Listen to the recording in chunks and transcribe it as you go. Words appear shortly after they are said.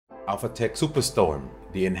ALPHATECH Super Storm,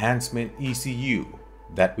 the enhancement ECU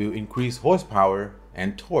that will increase horsepower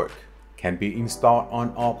and torque, can be installed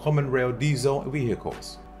on all common rail diesel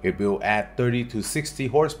vehicles. It will add 30 to 60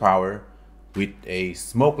 horsepower with a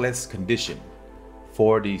smokeless condition.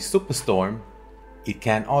 For the Super Storm, it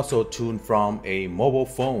can also tune from a mobile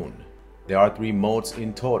phone. There are 3 modes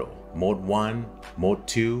in total: Mode 1, Mode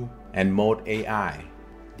 2, and Mode AI.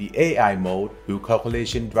 The AI mode will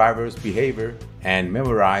calculation driver's behavior and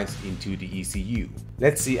memorize into the ECU.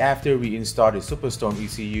 Let's see after we install the Superstorm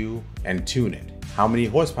ECU and tune it, how many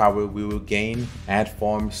horsepower we will gain at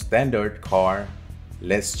from standard car.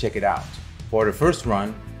 Let's check it out. For the first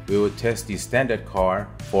run, we will test the standard car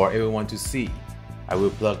for everyone to see. I will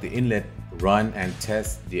plug the inlet, run and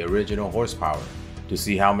test the original horsepower to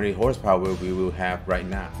see how many horsepower we will have right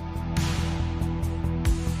now.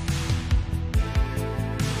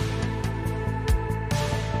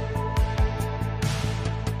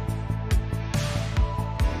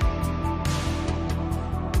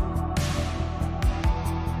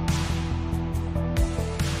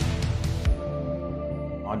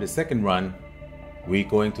 On the second run, we're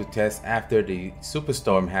going to test after the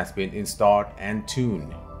Superstorm has been installed and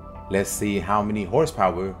tuned. Let's see how many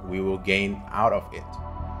horsepower we will gain out of it.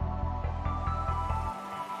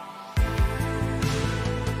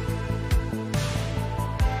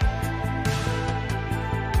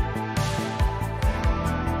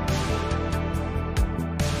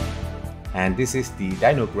 And this is the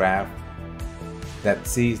dyno graph that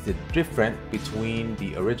sees the difference between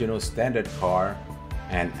the original standard car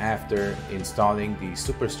and after installing the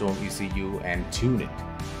Superstorm ECU and tune it.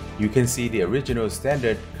 You can see the original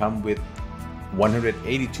standard come with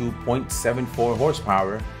 182.74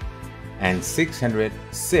 horsepower and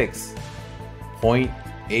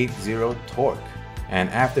 606.80 torque. And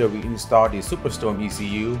after we install the Superstorm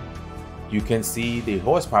ECU, you can see the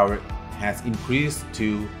horsepower has increased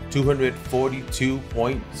to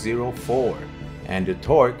 242.04 and the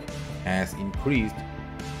torque has increased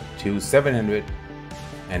to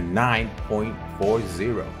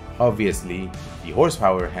 709.40. Obviously, the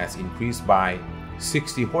horsepower has increased by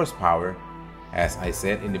 60 horsepower, as I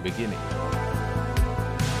said in the beginning.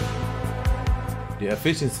 The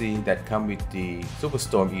efficiency that comes with the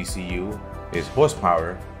Superstorm ECU is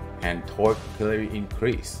horsepower and torque clearly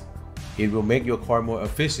increase. It will make your car more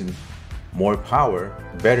efficient, more power,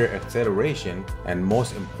 better acceleration, and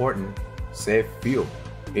most important, save fuel.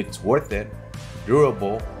 It's worth it,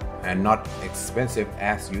 durable, and not expensive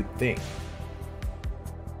as you think.